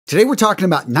Today we're talking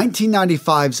about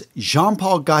 1995's Jean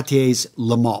Paul Gaultier's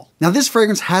Le Male. Now this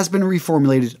fragrance has been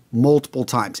reformulated multiple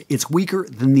times. It's weaker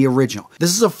than the original.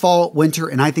 This is a fall, winter,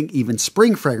 and I think even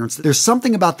spring fragrance. There's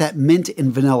something about that mint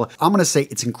and vanilla. I'm gonna say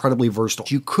it's incredibly versatile.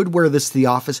 You could wear this to the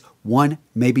office, 1,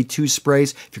 maybe 2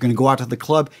 sprays. If you're gonna go out to the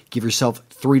club, give yourself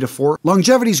 3 to 4.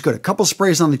 Longevity is good. A couple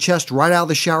sprays on the chest right out of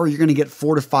the shower, you're gonna get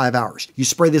 4 to 5 hours. You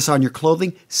spray this on your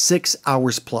clothing, 6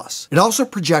 hours plus. It also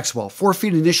projects well. 4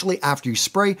 feet initially after you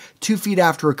spray, 2 feet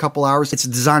after a couple hours. It's a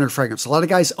designer fragrance. A lot of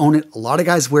guys own it. A lot of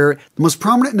guys wear it. The most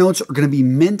prominent notes are gonna be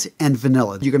mint and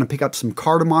vanilla. You're gonna pick up some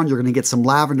cardamom, you're gonna get some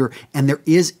lavender, and there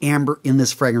is amber in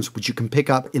this fragrance, which you can pick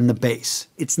up in the base.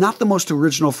 It's not the most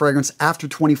original fragrance after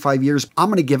 25 years. I'm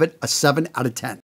gonna give it a 7 out of 10.